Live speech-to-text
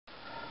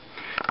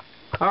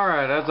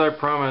Alright, as I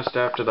promised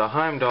after the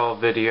Heimdall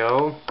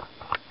video,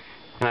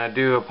 and I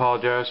do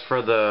apologize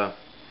for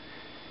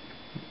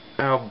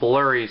how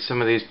blurry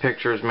some of these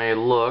pictures may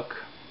look,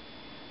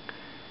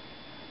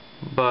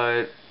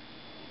 but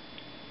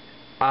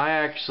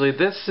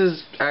this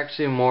is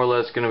actually more or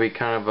less going to be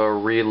kind of a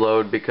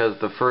reload because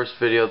the first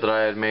video that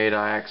I had made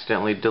I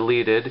accidentally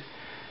deleted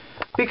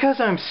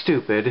because I'm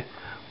stupid,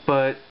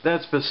 but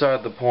that's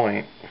beside the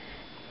point.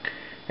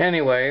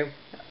 Anyway,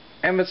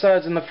 and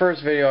besides, in the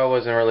first video I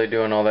wasn't really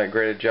doing all that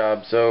great a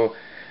job, so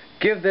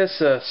give this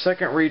a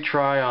second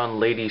retry on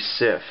Lady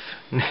Sif.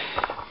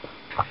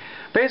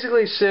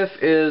 Basically,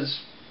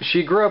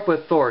 she grew up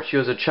with Thor. She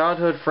was a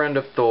childhood friend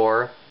of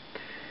Thor.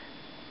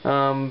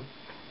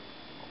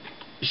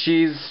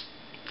 She's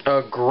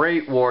a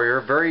great warrior,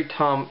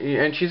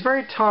 and she's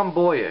very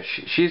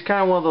tomboyish. She's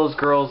kind of one of those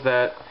girls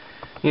that,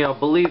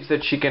 believes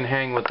that she can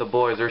hang with the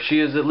boys, or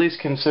she is at least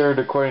considered,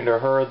 according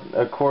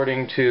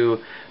to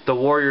the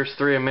Warriors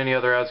 3 and many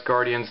other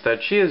Asgardians,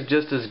 that she is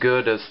just as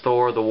good as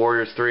Thor, the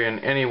Warriors 3,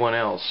 and anyone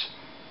else.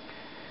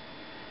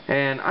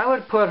 And I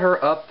would put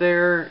her up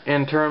there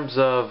in terms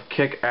of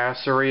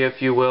kick-assery,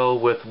 if you will,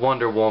 with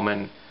Wonder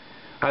Woman.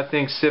 I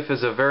think Sif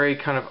is a very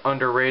kind of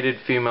underrated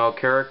female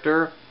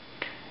character,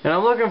 and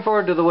I'm looking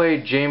forward to the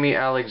way Jamie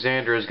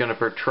Alexander is going to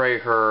portray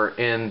her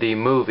in the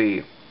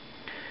movie.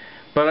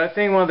 But I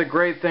think one of the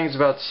great things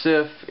about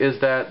Sif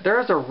is that there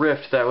is a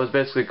rift that was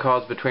basically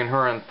caused between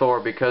her and Thor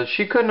because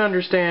she couldn't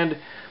understand,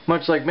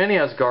 much like many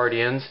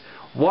Asgardians,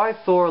 why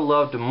Thor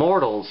loved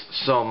mortals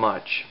so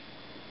much.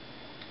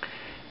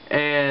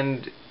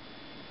 And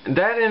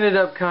that ended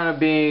up kind of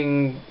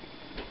being,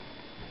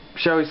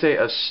 shall we say,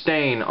 a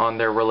stain on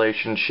their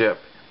relationship.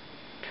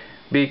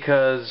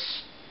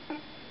 Because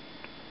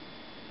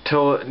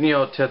to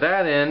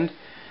that end,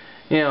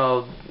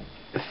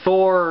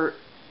 Thor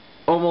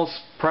almost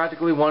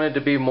practically wanted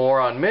to be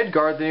more on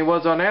Midgard than he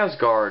was on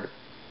Asgard.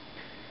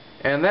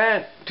 And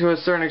that, to a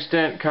certain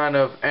extent, kind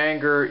of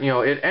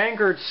it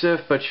angered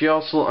Sif, but she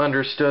also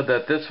understood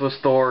that this was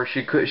Thor.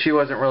 She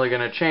wasn't really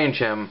going to change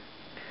him.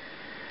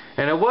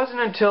 And it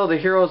wasn't until the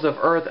heroes of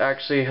Earth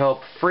actually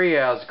helped free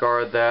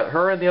Asgard that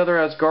her and the other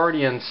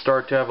Asgardians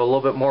start to have a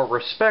little bit more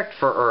respect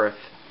for Earth.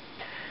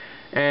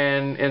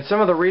 And in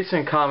some of the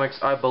recent comics,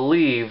 I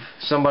believe,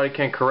 somebody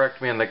can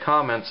correct me in the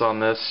comments on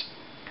this,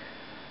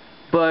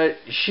 but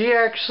she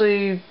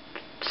actually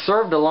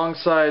served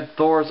alongside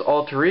Thor's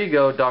alter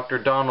ego, Dr.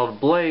 Donald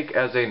Blake,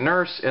 as a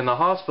nurse in the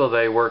hospital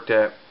they worked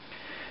at.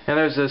 And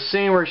there's a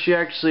scene where she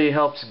actually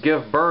helps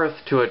give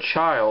birth to a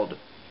child.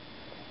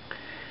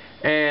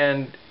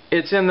 And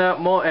it's in that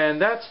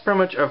and that's pretty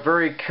much a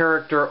very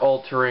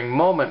character-altering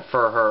moment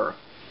for her.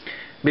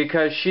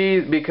 Because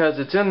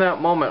it's in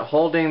that moment,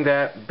 holding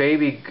that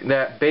baby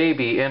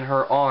in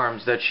her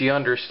arms, that she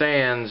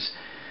understands,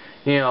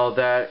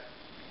 that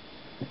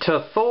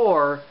to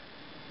Thor,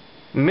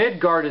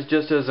 Midgard is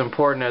just as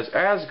important as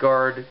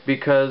Asgard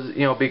because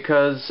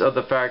of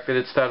the fact that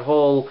it's that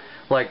whole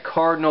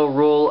cardinal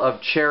rule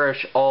of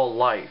cherish all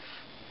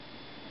life.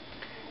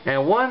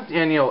 And once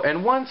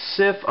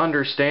Sif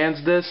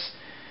understands this,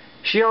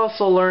 she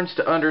also learns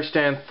to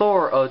understand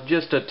Thor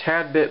just a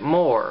tad bit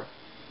more.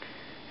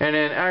 And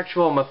in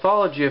actual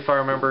mythology, if I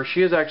remember,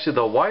 she is actually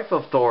the wife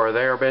of Thor.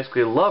 They are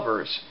basically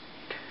lovers.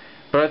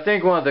 But I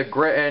think one of the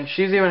and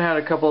she's even had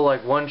a couple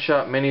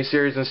one-shot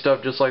miniseries and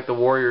stuff, just like the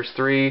Warriors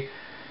 3.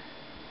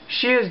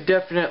 She is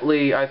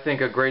definitely, I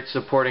think, a great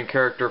supporting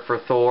character for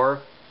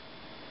Thor.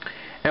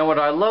 And what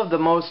I love the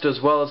most as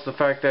well is the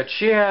fact that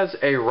she has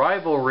a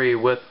rivalry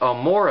with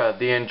Amora,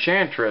 the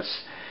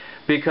Enchantress.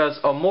 Because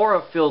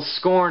Amora feels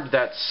scorned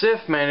that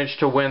Sif managed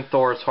to win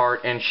Thor's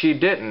heart and she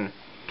didn't.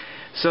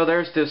 So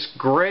there's this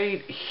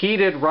great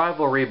heated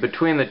rivalry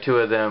between the two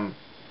of them.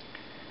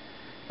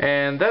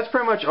 And that's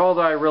pretty much all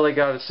that I really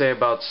got to say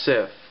about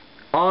Sif.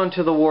 On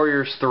to the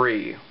Warriors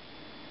 3.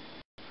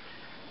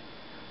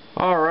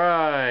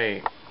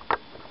 Alright.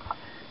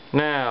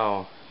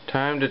 Now,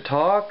 time to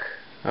talk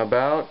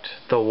about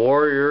the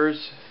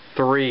Warriors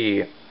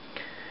 3.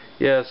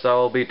 Yes, I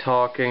will be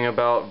talking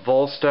about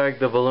Volstagg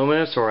the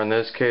Voluminous, or in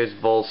this case,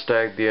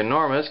 Volstagg the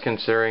Enormous,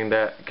 considering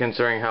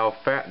how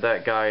fat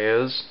that guy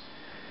is.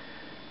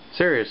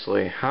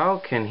 Seriously, how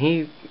can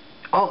he...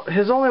 Oh,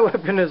 his only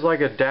weapon is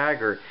like a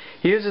dagger.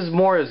 He uses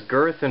more as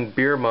girth and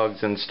beer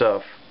mugs and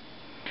stuff.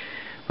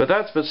 But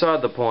that's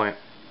beside the point.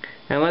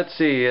 And let's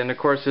see, and of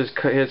course his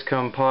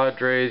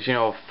compadres,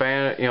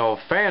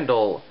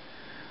 Fandral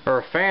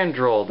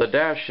the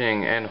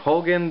Dashing, and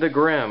Hogan the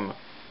Grim.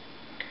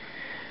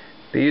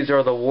 These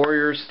are the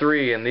Warriors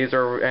 3, and these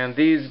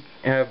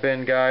have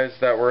been guys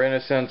that were, in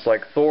a sense,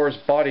 like Thor's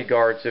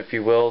bodyguards, if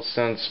you will,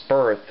 since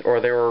birth,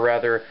 or they were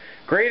rather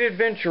great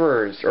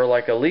adventurers, or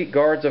like elite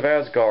guards of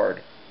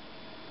Asgard.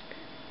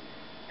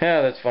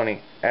 Yeah, that's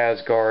funny.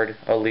 Asgard,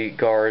 elite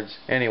guards.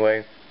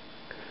 Anyway,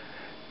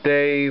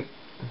 they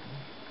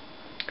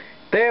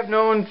have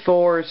known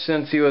Thor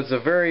since he was a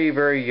very,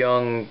 very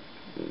young,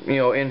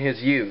 in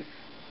his youth.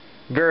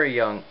 Very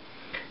young.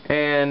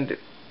 And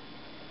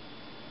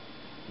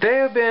they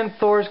have been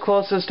Thor's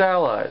closest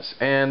allies,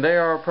 and they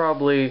are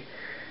probably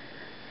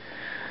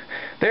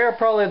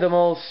the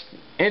most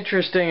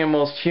interesting and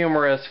most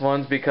humorous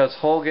ones, because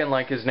Hogan,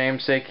 like his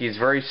namesake, he's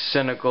very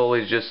cynical.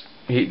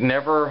 He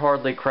never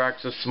hardly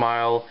cracks a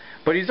smile,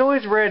 but he's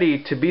always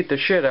ready to beat the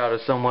shit out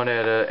of someone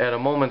at a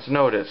moment's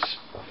notice.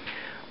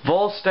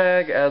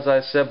 Volstagg, as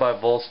I said by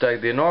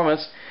Volstagg the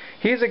Enormous,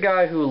 he's a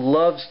guy who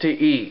loves to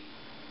eat.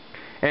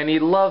 And he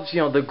loves,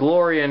 the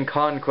glory and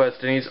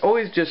conquest, and he's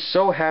always just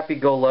so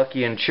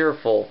happy-go-lucky and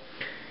cheerful.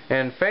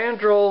 And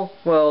Fandral,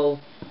 well,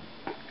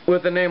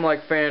 with a name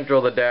like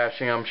Fandral the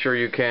Dashing, I'm sure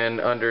you can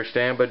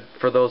understand, but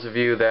for those of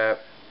you that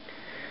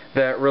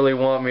really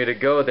want me to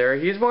go there,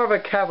 he's more of a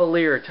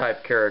cavalier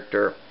type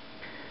character.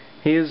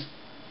 He's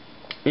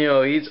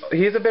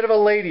a bit of a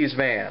ladies'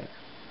 man.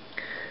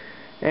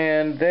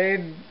 And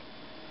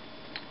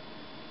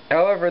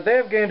however, they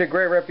have gained a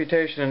great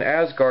reputation in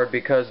Asgard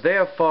because they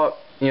have fought,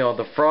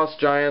 the Frost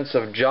Giants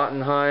of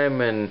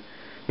Jotunheim, and,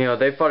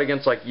 they fought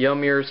against, like,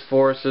 Ymir's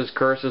forces,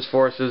 Curse's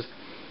forces,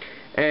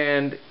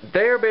 and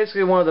they are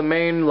basically one of the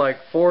main,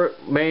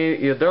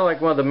 they're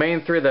like one of the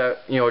main three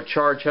that,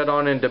 charge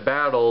head-on into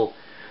battle,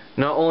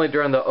 not only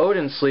during the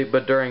Odin sleep,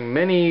 but during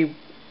many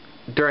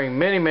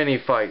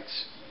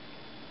fights.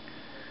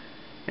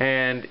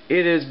 And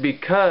it is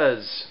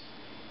because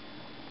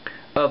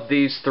of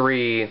these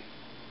three,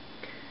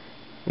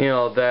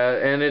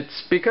 and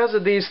it's because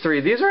of these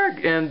three. These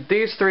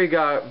three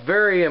got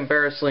very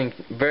embarrassingly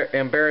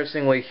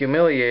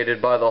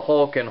humiliated by the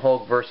Hulk and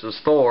Hulk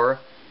versus Thor.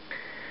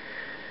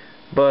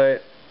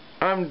 But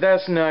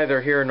that's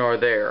neither here nor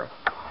there.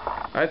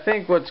 I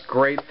think what's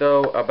great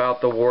though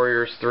about the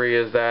Warriors 3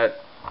 is that,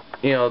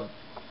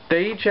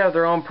 they each have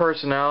their own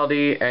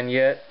personality, and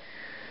yet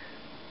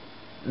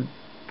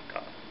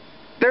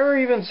there are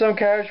even some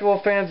casual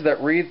fans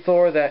that read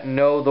Thor that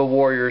know the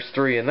Warriors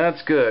 3, and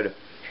that's good.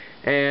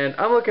 And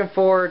I'm looking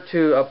forward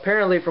to,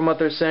 apparently from what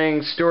they're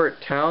saying,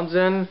 Stuart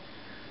Townsend.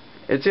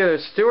 It's either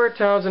Stuart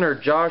Townsend or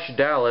Josh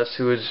Dallas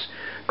who is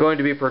going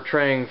to be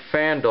portraying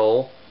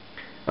Fandral.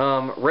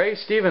 Ray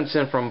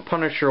Stevenson from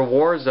Punisher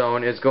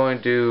Warzone is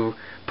going to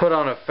put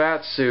on a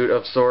fat suit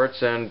of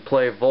sorts and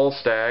play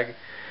Volstagg.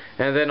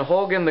 And then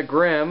Hogan the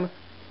Grim,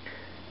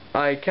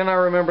 I cannot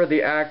remember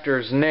the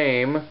actor's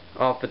name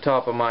off the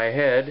top of my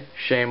head,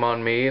 shame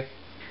on me,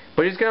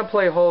 but he's going to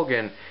play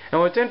Hogan.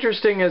 And what's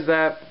interesting is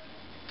that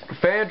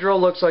Fandral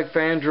looks like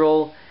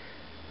Fandral.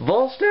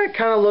 Volstagg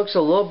kind of looks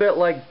a little bit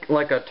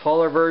like a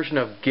taller version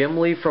of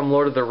Gimli from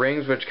Lord of the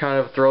Rings, which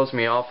kind of throws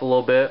me off a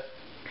little bit.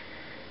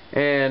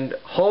 And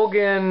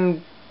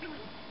Hogan,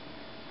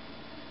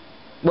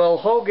 well,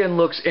 Hogan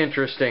looks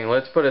interesting,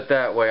 let's put it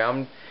that way.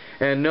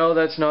 And no,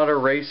 that's not a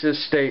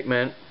racist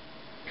statement.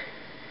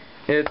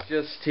 It's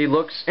just, he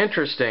looks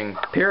interesting,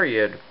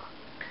 period.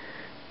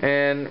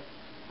 And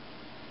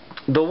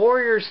the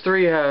Warriors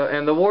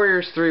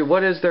 3,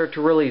 what is there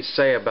to really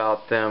say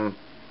about them?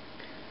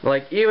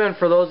 Like, even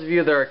for those of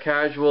you that are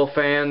casual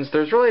fans,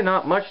 there's really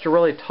not much to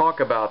really talk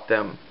about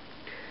them.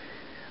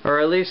 Or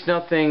at least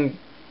nothing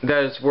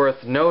that is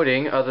worth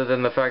noting, other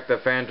than the fact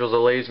that Fandral's a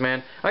ladies'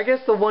 man. I guess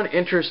the one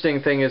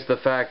interesting thing is the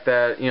fact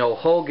that,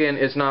 Hogan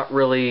is not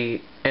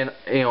really an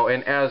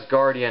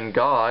Asgardian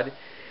god.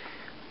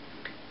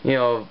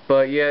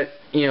 But yet,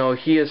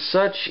 he is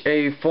such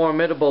a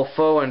formidable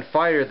foe and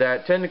fighter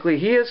that technically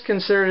he is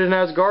considered an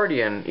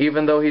Asgardian,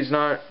 even though he's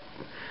not,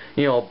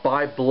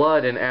 by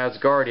blood an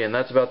Asgardian.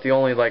 That's about the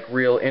only,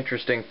 real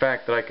interesting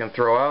fact that I can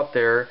throw out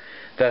there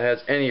that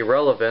has any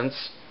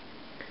relevance.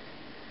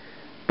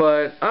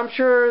 But I'm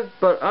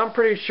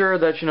pretty sure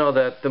that,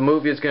 that the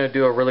movie is going to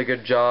do a really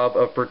good job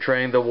of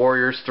portraying the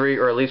Warriors 3,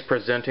 or at least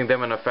presenting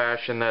them in a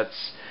fashion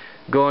that's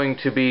going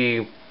to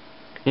be,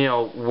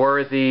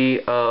 worthy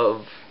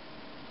of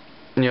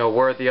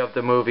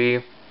the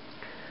movie.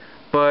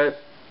 But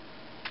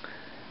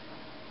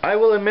I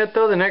will admit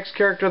though, the next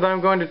character that I'm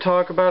going to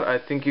talk about, I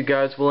think you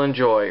guys will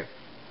enjoy.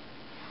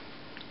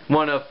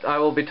 I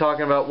will be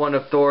talking about one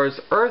of Thor's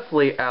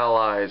earthly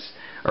allies,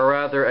 or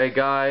rather a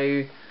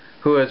guy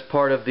who is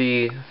part of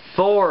the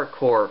Thor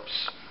Corps.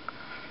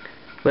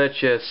 Let's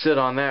just sit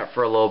on that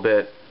for a little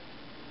bit.